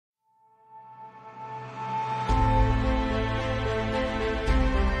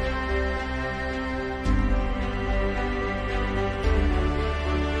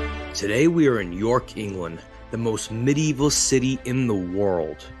Today we are in York, England, the most medieval city in the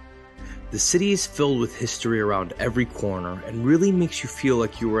world. The city is filled with history around every corner and really makes you feel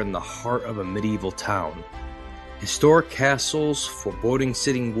like you are in the heart of a medieval town. Historic castles, foreboding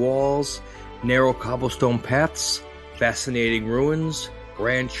sitting walls, narrow cobblestone paths, fascinating ruins,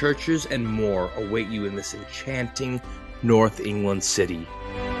 grand churches, and more await you in this enchanting North England city.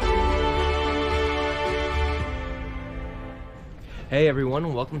 Hey everyone,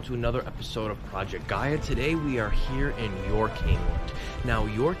 and welcome to another episode of Project Gaia. Today we are here in York, England. Now,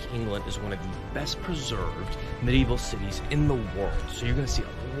 York, England is one of the best preserved medieval cities in the world. So you're going to see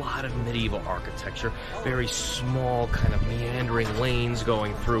a lot of medieval architecture, very small kind of meandering lanes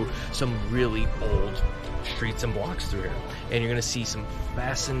going through some really old streets and blocks through here. And you're going to see some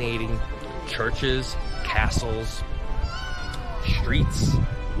fascinating churches, castles, streets,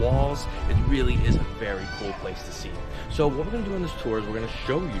 walls. It really is a very cool place to see. So what we're going to do on this tour is we're going to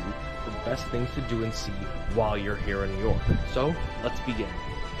show you the best things to do and see while you're here in New York. So let's begin.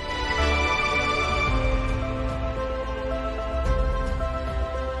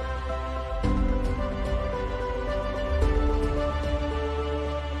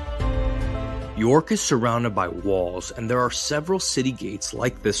 York is surrounded by walls, and there are several city gates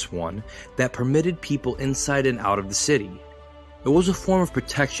like this one that permitted people inside and out of the city. It was a form of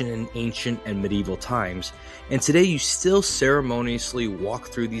protection in ancient and medieval times, and today you still ceremoniously walk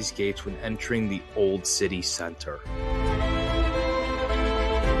through these gates when entering the old city center.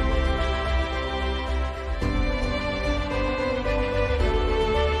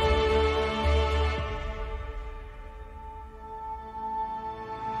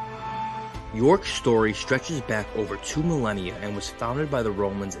 York's story stretches back over 2 millennia and was founded by the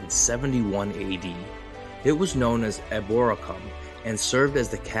Romans in 71 AD. It was known as Eboracum and served as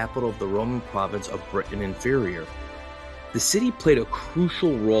the capital of the Roman province of Britain Inferior. The city played a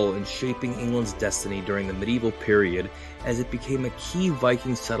crucial role in shaping England's destiny during the medieval period, as it became a key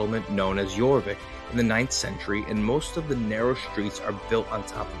Viking settlement known as Jorvic in the 9th century, and most of the narrow streets are built on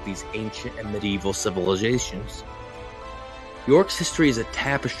top of these ancient and medieval civilizations. York's history is a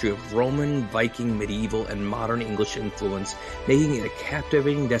tapestry of Roman, Viking, medieval, and modern English influence, making it a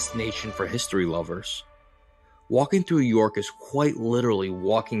captivating destination for history lovers. Walking through York is quite literally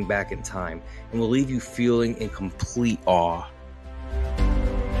walking back in time and will leave you feeling in complete awe.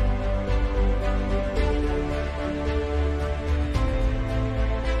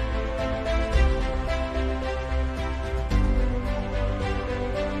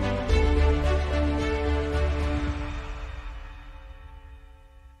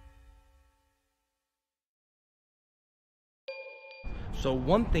 So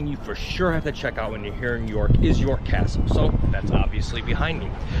one thing you for sure have to check out when you're here in York is York Castle. So that's obviously behind me.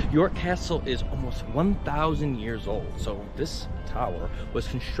 York Castle is almost 1,000 years old. So this tower was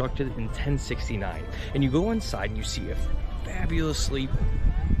constructed in 1069. And you go inside and you see a fabulously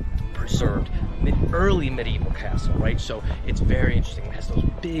preserved early medieval castle, right? So it's very interesting. It has those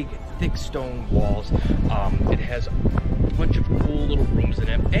big, thick stone walls. It has a bunch of cool little rooms in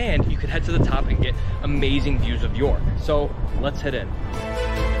it, and you could head to the top and get amazing views of York. So let's head in.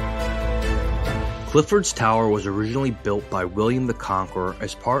 Clifford's Tower was originally built by William the Conqueror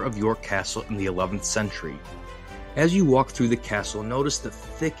as part of York Castle in the 11th century. As you walk through the castle, notice the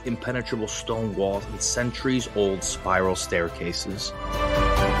thick, impenetrable stone walls and centuries-old spiral staircases.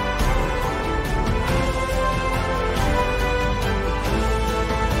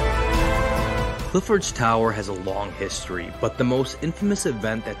 Clifford's Tower has a long history, but the most infamous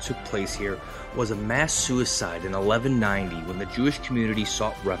event that took place here was a mass suicide in 1190 when the Jewish community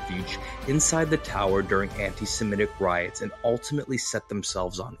sought refuge inside the tower during anti-Semitic riots and ultimately set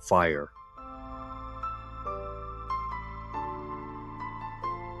themselves on fire.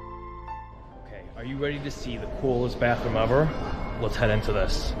 Okay, are you ready to see the coolest bathroom ever? Let's head into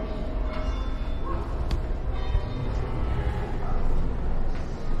this.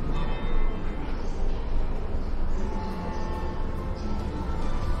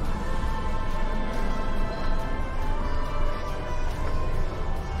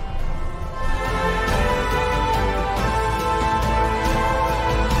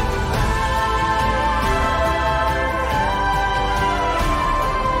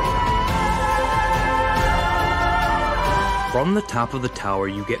 From the top of the tower,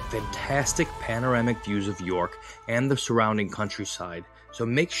 you get fantastic panoramic views of York and the surrounding countryside, so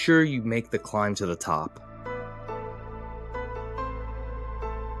make sure you make the climb to the top.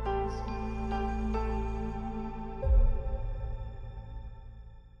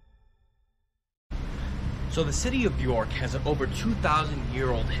 So the city of York has an over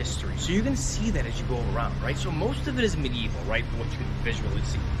 2,000-year-old history. So you're going to see that as you go around, right? So most of it is medieval, right? What you can visually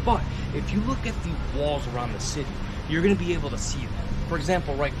see. But if you look at the walls around the city, you're going to be able to see that. For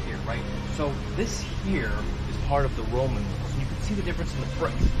example, right here, right? So this here is part of the Roman walls. You can see the difference in the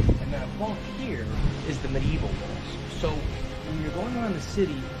bricks. And then above here is the medieval walls. So when you're going around the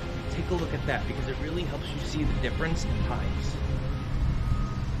city, take a look at that because it really helps you see the difference in times.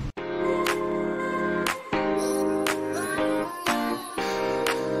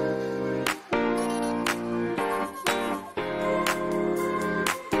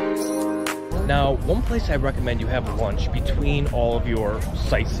 Now, one place I recommend you have lunch between all of your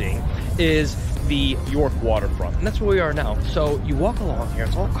sightseeing is the York waterfront, and that's where we are now. So you walk along here,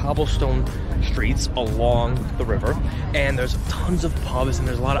 it's all cobblestone streets along the river, and there's tons of pubs and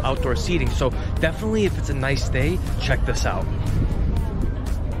there's a lot of outdoor seating. So definitely, if it's a nice day, check this out.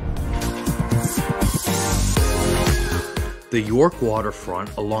 The York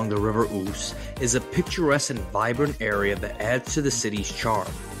waterfront along the River Ouse is a picturesque and vibrant area that adds to the city's charm.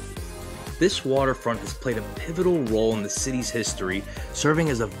 This waterfront has played a pivotal role in the city's history, serving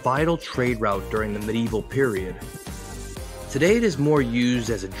as a vital trade route during the medieval period. Today it is more used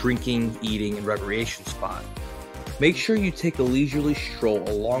as a drinking, eating, and recreation spot. Make sure you take a leisurely stroll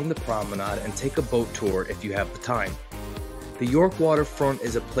along the promenade and take a boat tour if you have the time. The York waterfront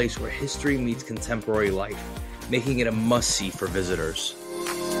is a place where history meets contemporary life, making it a must-see for visitors.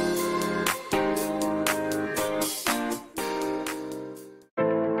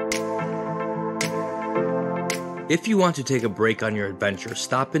 If you want to take a break on your adventure,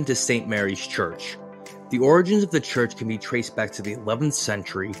 stop into St. Mary's Church. The origins of the church can be traced back to the 11th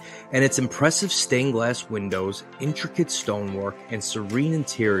century, and its impressive stained glass windows, intricate stonework, and serene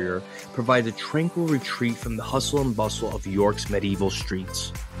interior provide a tranquil retreat from the hustle and bustle of York's medieval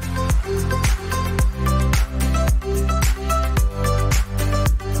streets.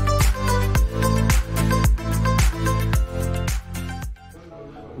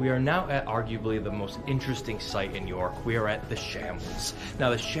 We are now at arguably the most interesting site in York. We are at the Shambles.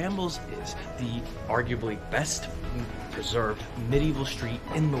 Now the Shambles is the arguably best preserved medieval street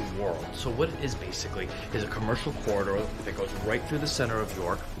in the world. So what it is basically is a commercial corridor that goes right through the center of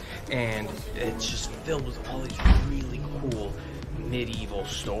York, and it's just filled with all these really cool medieval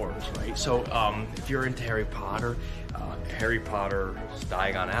stores, right? So if you're into Harry Potter's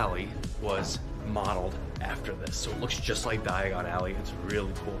Diagon Alley was modeled after this, so it looks just like Diagon Alley. It's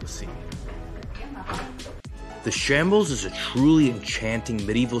really cool to see. The Shambles is a truly enchanting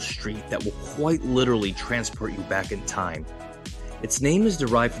medieval street that will quite literally transport you back in time. Its name is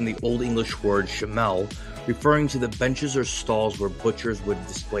derived from the Old English word shamel, referring to the benches or stalls where butchers would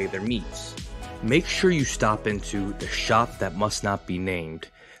display their meats. Make sure you stop into the shop that must not be named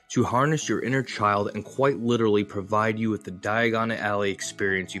to harness your inner child and quite literally provide you with the Diagon Alley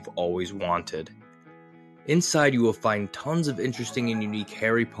experience you've always wanted. Inside you will find tons of interesting and unique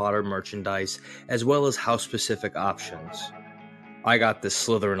Harry Potter merchandise as well as house-specific options. I got this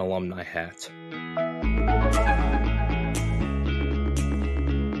Slytherin alumni hat.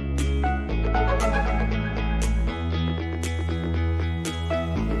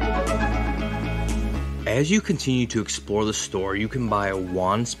 As you continue to explore the store, you can buy a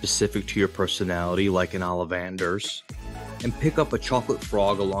wand specific to your personality, like an Ollivander's, and pick up a chocolate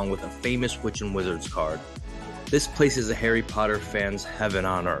frog along with a famous witch and wizard's card. This place is a Harry Potter fan's heaven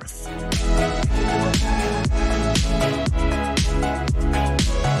on earth.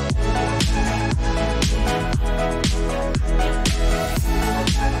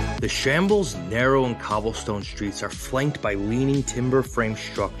 The Shambles' narrow and cobblestone streets are flanked by leaning timber frame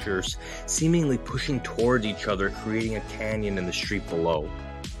structures, seemingly pushing towards each other, creating a canyon in the street below.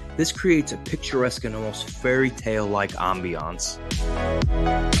 This creates a picturesque and almost fairy tale-like ambiance.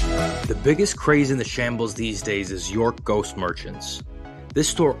 The biggest craze in the Shambles these days is York ghost merchants. This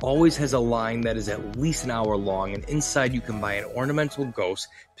store always has a line that is at least an hour long, and inside you can buy an ornamental ghost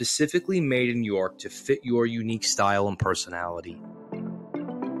specifically made in York to fit your unique style and personality.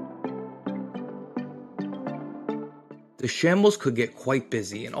 The Shambles could get quite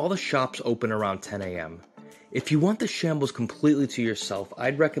busy, and all the shops open around 10 a.m. If you want the Shambles completely to yourself,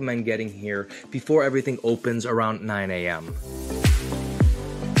 I'd recommend getting here before everything opens around 9 a.m.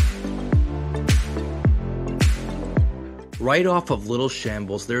 Right off of Little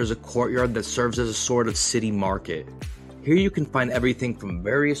Shambles, there is a courtyard that serves as a sort of city market. Here you can find everything from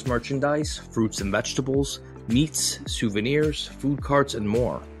various merchandise, fruits and vegetables, meats, souvenirs, food carts, and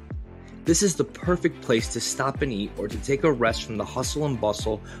more. This is the perfect place to stop and eat or to take a rest from the hustle and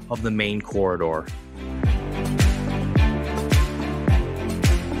bustle of the main corridor.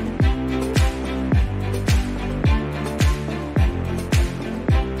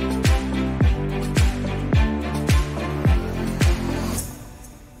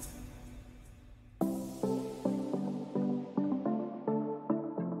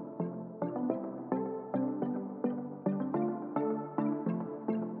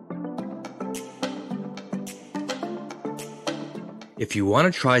 If you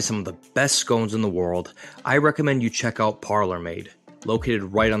want to try some of the best scones in the world, I recommend you check out Parlor Maid, located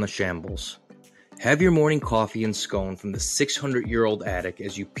right on the Shambles. Have your morning coffee and scone from the 600-year-old attic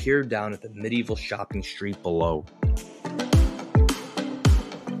as you peer down at the medieval shopping street below.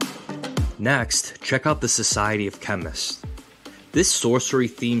 Next, check out the Society of Chemists. This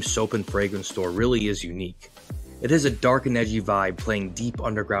sorcery-themed soap and fragrance store really is unique. It has a dark and edgy vibe playing deep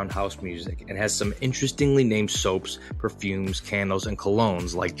underground house music and has some interestingly named soaps, perfumes, candles, and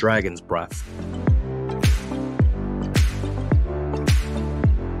colognes like Dragon's Breath.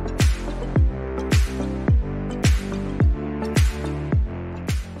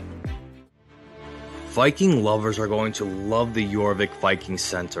 Viking lovers are going to love the Jorvic Viking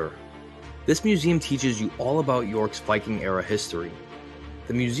Center. This museum teaches you all about York's Viking era history.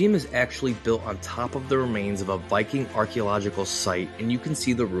 The museum is actually built on top of the remains of a Viking archaeological site, and you can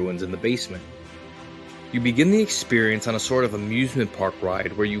see the ruins in the basement. You begin the experience on a sort of amusement park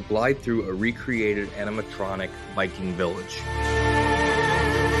ride where you glide through a recreated animatronic Viking village.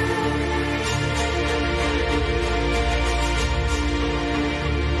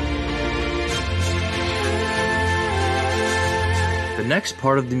 The next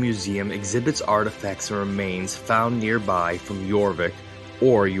part of the museum exhibits artifacts and remains found nearby from Jorvic,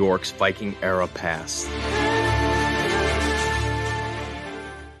 or York's Viking era past.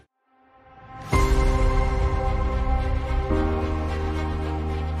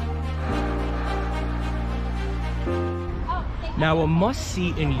 Now, a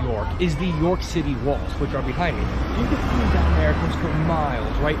must-see in York is the York City walls, which are behind me. You can see down there, it goes for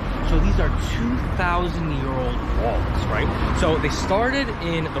miles, right? So these are 2,000-year-old walls, right? So they started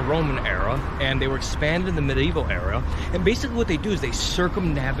in the Roman era, and they were expanded in the medieval era. And basically what they do is they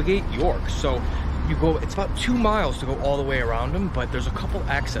circumnavigate York. So you go, it's about 2 miles to go all the way around them, but there's a couple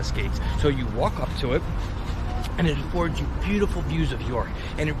access gates. So you walk up to it, and it affords you beautiful views of York.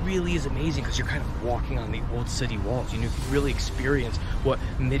 And it really is amazing because you're kind of walking on the old city walls. You know, you can really experience what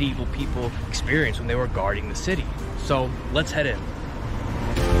medieval people experienced when they were guarding the city. So let's head in.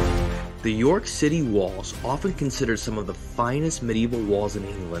 The York City walls, often considered some of the finest medieval walls in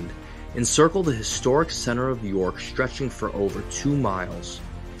England, encircle the historic center of York, stretching for over 2 miles.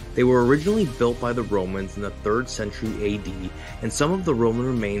 They were originally built by the Romans in the 3rd century AD, and some of the Roman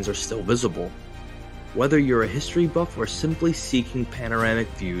remains are still visible. Whether you're a history buff or simply seeking panoramic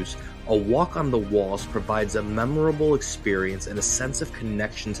views, a walk on the walls provides a memorable experience and a sense of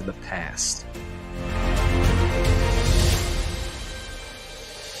connection to the past.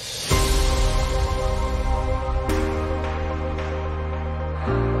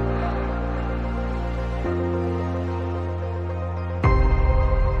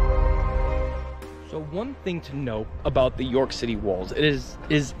 One thing to note about the York City walls, it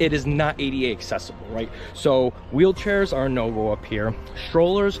is not ADA accessible, right? So wheelchairs are a no-go up here.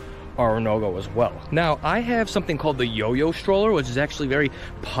 Strollers are a no-go as well. Now, I have something called the yo-yo stroller, which is actually very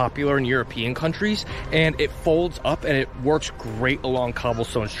popular in European countries, and it folds up and it works great along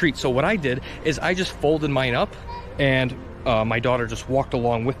cobblestone streets. So what I did is I just folded mine up, and my daughter just walked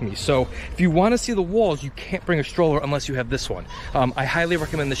along with me. So if you want to see the walls, you can't bring a stroller unless you have this one. I highly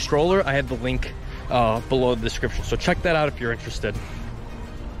recommend the stroller. I have the link below the description, so check that out if you're interested.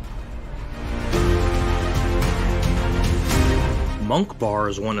 Monk Bar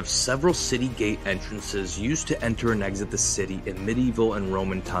is one of several city gate entrances used to enter and exit the city in medieval and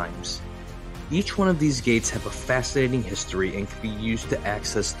Roman times. Each one of these gates have a fascinating history and can be used to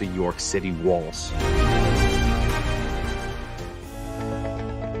access the York City walls.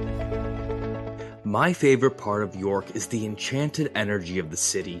 My favorite part of York is the enchanted energy of the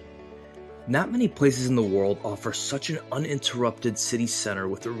city. Not many places in the world offer such an uninterrupted city center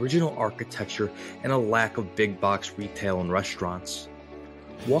with original architecture and a lack of big box retail and restaurants.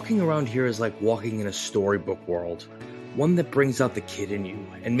 Walking around here is like walking in a storybook world, one that brings out the kid in you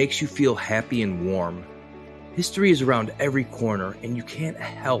and makes you feel happy and warm. History is around every corner, and you can't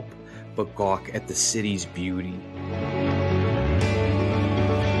help but gawk at the city's beauty.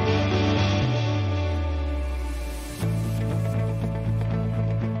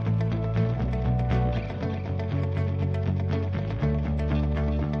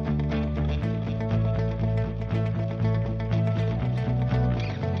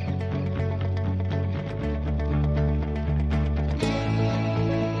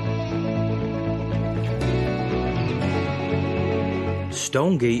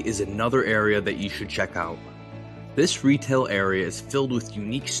 Stonegate is another area that you should check out. This retail area is filled with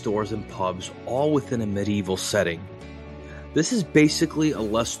unique stores and pubs, all within a medieval setting. This is basically a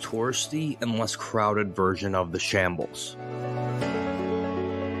less touristy and less crowded version of the Shambles.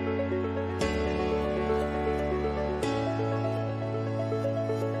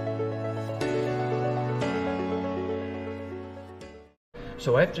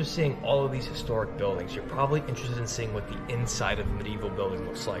 So after seeing all of these historic buildings, you're probably interested in seeing what the inside of a medieval building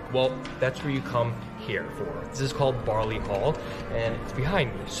looks like. Well, that's where you come here for. This is called Barley Hall, and it's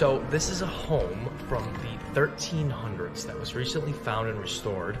behind me. So this is a home from the 1300s that was recently found and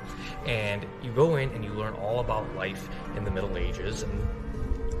restored, and you go in and you learn all about life in the Middle Ages and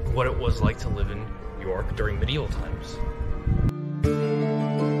what it was like to live in York during medieval times.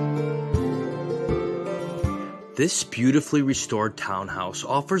 This beautifully restored townhouse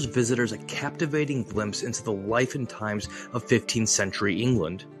offers visitors a captivating glimpse into the life and times of 15th century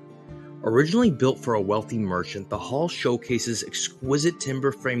England. Originally built for a wealthy merchant, the hall showcases exquisite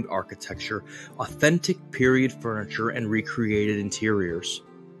timber-framed architecture, authentic period furniture, and recreated interiors.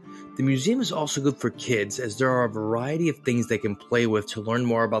 The museum is also good for kids, as there are a variety of things they can play with to learn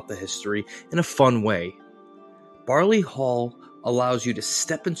more about the history in a fun way. Barley Hall allows you to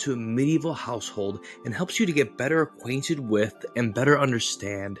step into a medieval household and helps you to get better acquainted with and better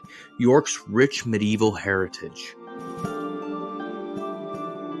understand York's rich medieval heritage.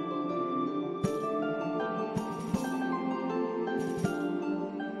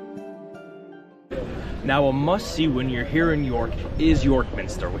 Now, a must-see when you're here in York is York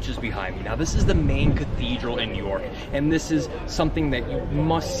Minster, which is behind me. Now, this is the main cathedral in York, and this is something that you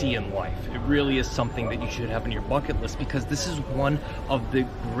must see in life. It really is something that you should have on your bucket list, because this is one of the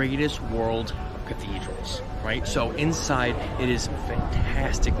greatest world cathedrals, right? So inside, it is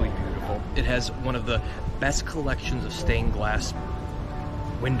fantastically beautiful. It has one of the best collections of stained glass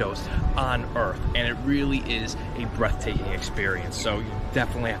windows on earth, and it really is a breathtaking experience. So you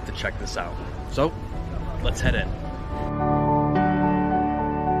definitely have to check this out. So let's head in.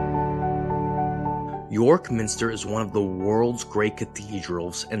 York Minster is one of the world's great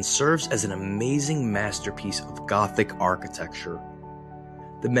cathedrals and serves as an amazing masterpiece of Gothic architecture.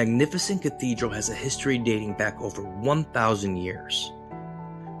 The magnificent cathedral has a history dating back over 1,000 years.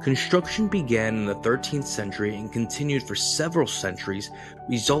 Construction began in the 13th century and continued for several centuries,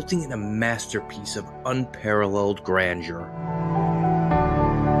 resulting in a masterpiece of unparalleled grandeur.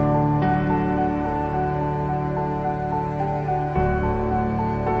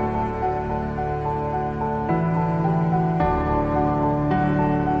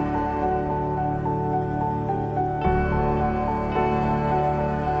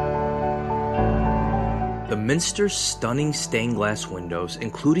 The Minster's stunning stained glass windows,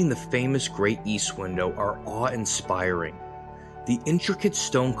 including the famous Great East Window, are awe-inspiring. The intricate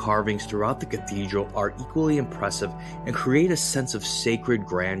stone carvings throughout the cathedral are equally impressive and create a sense of sacred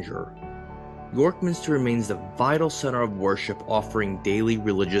grandeur. York Minster remains the vital center of worship, offering daily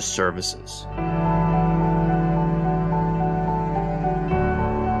religious services.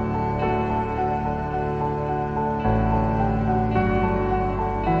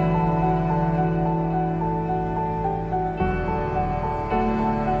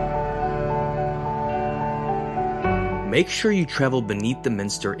 Make sure you travel beneath the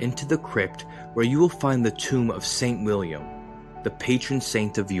Minster into the crypt, where you will find the tomb of St. William, the patron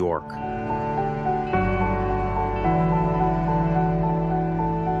saint of York.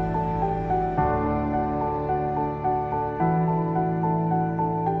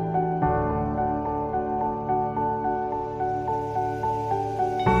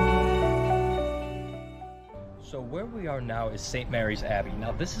 So where we are now is St. Mary's Abbey.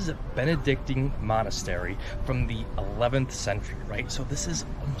 Now, this is a Benedictine monastery from the 11th century, right? So this is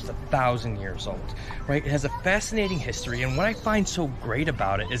almost 1,000 years old, right? It has a fascinating history, and what I find so great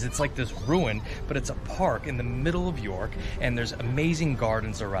about it is it's like this ruin, but it's a park in the middle of York, and there's amazing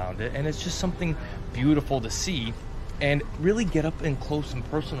gardens around it, and it's just something beautiful to see and really get up and close and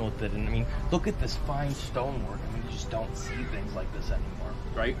personal with it. And I mean, look at this fine stonework. I mean, you just don't see things like this anymore,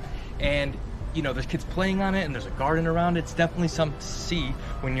 right? And you know, there's kids playing on it, and there's a garden around it. It's definitely something to see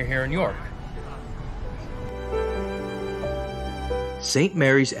when you're here in York. St.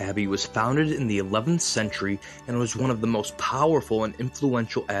 Mary's Abbey was founded in the 11th century and was one of the most powerful and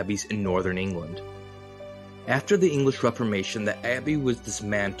influential abbeys in northern England. After the English Reformation, the abbey was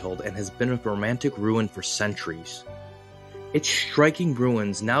dismantled and has been a romantic ruin for centuries. Its striking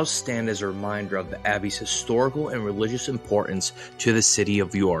ruins now stand as a reminder of the abbey's historical and religious importance to the city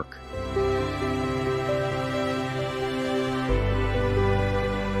of York.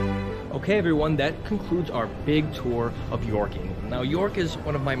 Okay, everyone, that concludes our big tour of York, England. Now, York is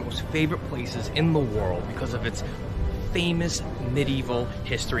one of my most favorite places in the world because of its famous medieval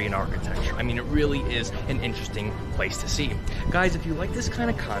history and architecture. I mean, it really is an interesting place to see. Guys, if you like this kind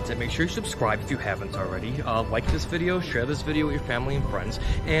of content, make sure you subscribe if you haven't already. Like this video, share this video with your family and friends,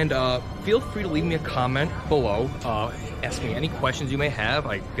 and feel free to leave me a comment below. Ask me any questions you may have.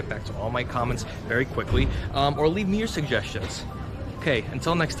 I get back to all my comments very quickly, or leave me your suggestions. Okay,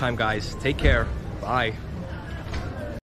 until next time, guys, take care. Bye.